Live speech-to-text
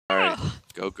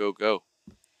Go, go, go.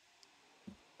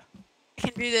 I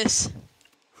can do this.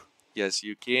 Yes,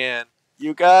 you can.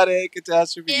 You got it,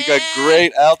 Catastrophe. You got Yeah.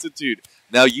 great altitude.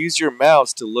 Now use your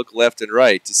mouse to look left and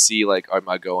right to see, like, am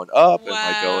I going up? Am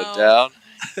I going Wow.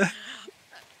 down?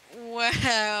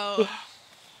 Wow.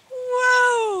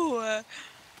 Whoa.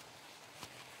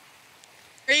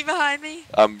 Are you behind me?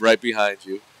 I'm right behind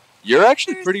you. You're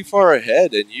actually There's. pretty far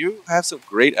ahead, and you have some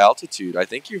great altitude. I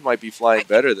think you might be flying I can.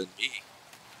 better than me.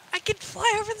 I can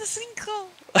fly over the sinkhole.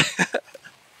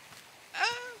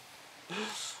 Oh,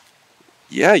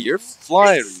 Yeah, you're that's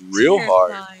flying real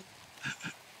hard. terrifying.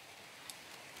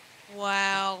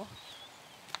 Wow.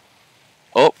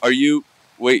 Oh, are you?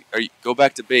 Wait, are you? Go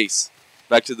back to base.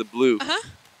 Back to the blue. Uh huh.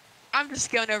 I'm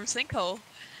just going over sinkhole.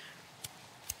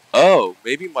 Oh,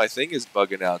 maybe my thing is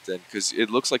bugging out then, because it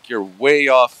looks like you're way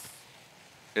off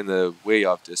in the way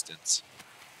off distance.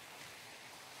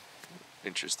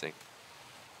 Interesting.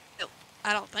 No,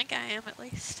 I don't think I am, at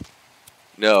least.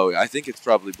 No, I think it's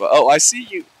probably. Oh, I see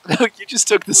you. No, you just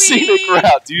took the scenic Whee!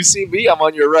 route. Do you see me? I'm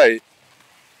on your right.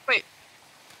 Wait.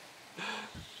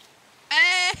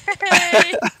 Hey!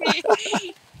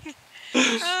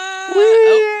 Oh.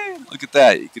 Whee! Look at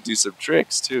that. You could do some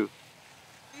tricks too.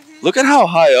 Mhm. Look at how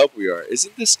high up we are.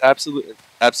 Isn't this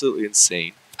absolutely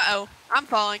insane? Uh-oh. I'm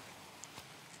falling.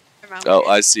 Never mind, we're Oh, good.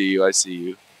 I see you. I see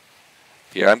you.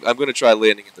 Here, I'm going to try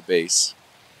landing at the base.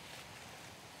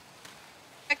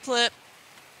 Backflip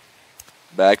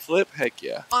Backflip? Heck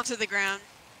yeah. onto the ground.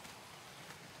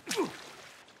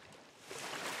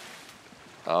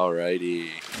 Alrighty.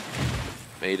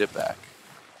 Made it back.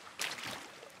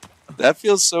 That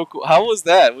feels so cool. How was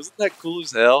that? Wasn't that cool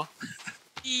as hell?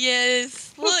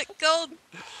 Yes. Look, gold.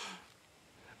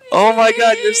 Oh my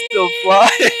god, you're still flying.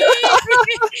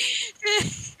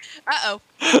 Uh-oh.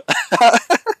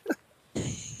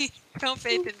 Don't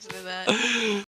pay attention to that.